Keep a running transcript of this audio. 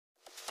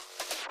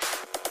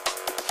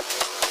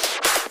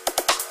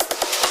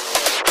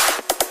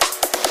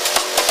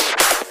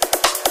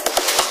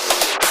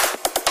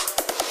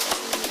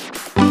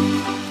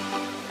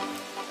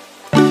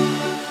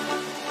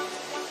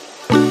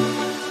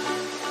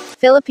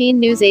Philippine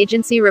news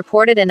agency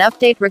reported an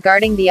update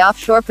regarding the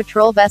offshore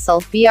patrol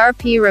vessel,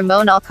 BRP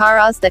Ramon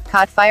Alcaraz that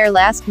caught fire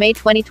last May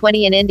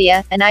 2020 in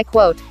India, and I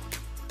quote,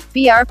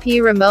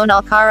 BRP Ramon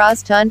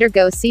Alcaraz to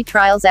undergo sea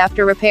trials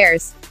after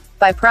repairs.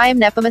 By Prime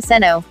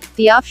Nepomuceno.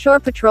 The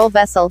offshore patrol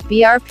vessel,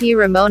 BRP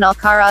Ramon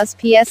Alcaraz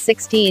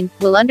PS-16,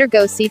 will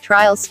undergo sea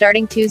trials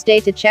starting Tuesday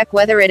to check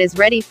whether it is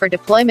ready for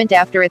deployment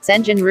after its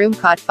engine room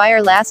caught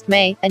fire last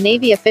May, a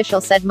Navy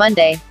official said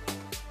Monday.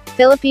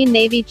 Philippine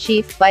Navy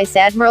Chief Vice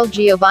Admiral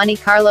Giovanni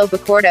Carlo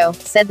Bacordo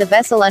said the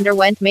vessel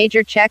underwent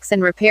major checks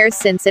and repairs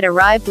since it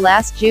arrived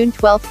last June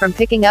 12 from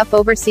picking up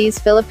overseas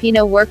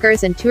Filipino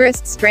workers and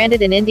tourists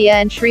stranded in India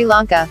and Sri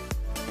Lanka.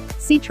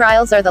 Sea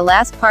trials are the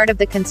last part of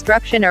the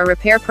construction or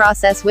repair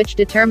process which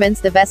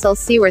determines the vessel's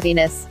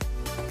seaworthiness.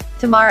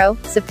 Tomorrow,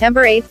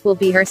 September 8, will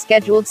be her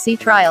scheduled sea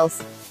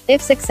trials.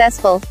 If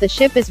successful, the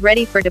ship is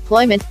ready for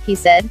deployment, he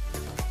said.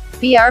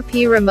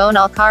 BRP Ramon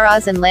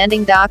Alcaraz and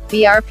landing dock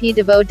BRP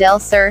Davao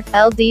del Sur,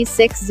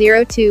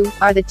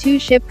 LD-602, are the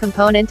two-ship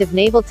component of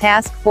Naval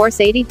Task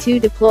Force 82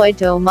 deployed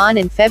to Oman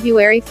in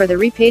February for the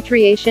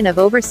repatriation of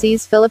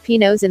overseas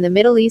Filipinos in the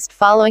Middle East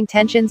following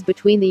tensions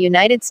between the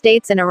United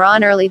States and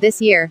Iran early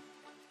this year.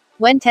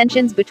 When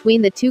tensions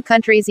between the two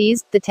countries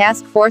eased, the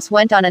task force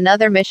went on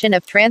another mission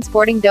of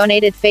transporting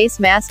donated face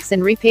masks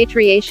and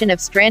repatriation of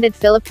stranded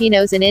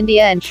Filipinos in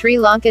India and Sri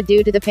Lanka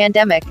due to the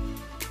pandemic.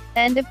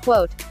 End of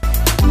quote.